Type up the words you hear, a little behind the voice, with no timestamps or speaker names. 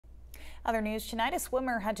Other news tonight, a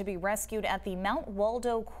swimmer had to be rescued at the Mount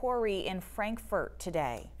Waldo Quarry in Frankfort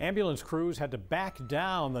today. Ambulance crews had to back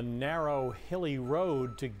down the narrow, hilly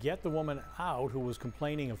road to get the woman out who was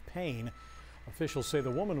complaining of pain. Officials say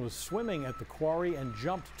the woman was swimming at the quarry and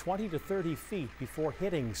jumped 20 to 30 feet before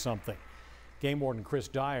hitting something. Game Warden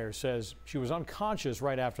Dyer says she was unconscious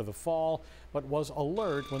right after the fall, but was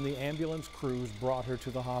alert when the ambulance crews brought her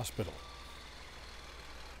to the hospital.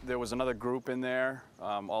 There was another group in there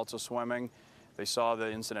also swimming. They saw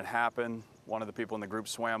the incident happen. One of the people in the group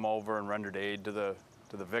swam over and rendered aid to the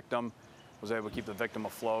victim, was able to keep the victim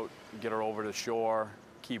afloat, get her over to shore,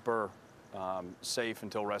 keep her safe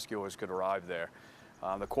until rescuers could arrive there.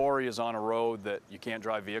 The quarry is on a road that you can't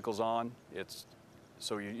drive vehicles on.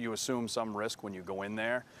 So you assume some risk when you go in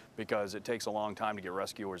there because it takes a long time to get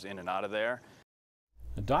rescuers in and out of there.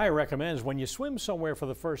 Dyer recommends when you swim somewhere for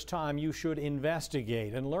the first time, you should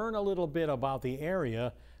investigate and learn a little bit about the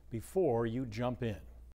area before you jump in.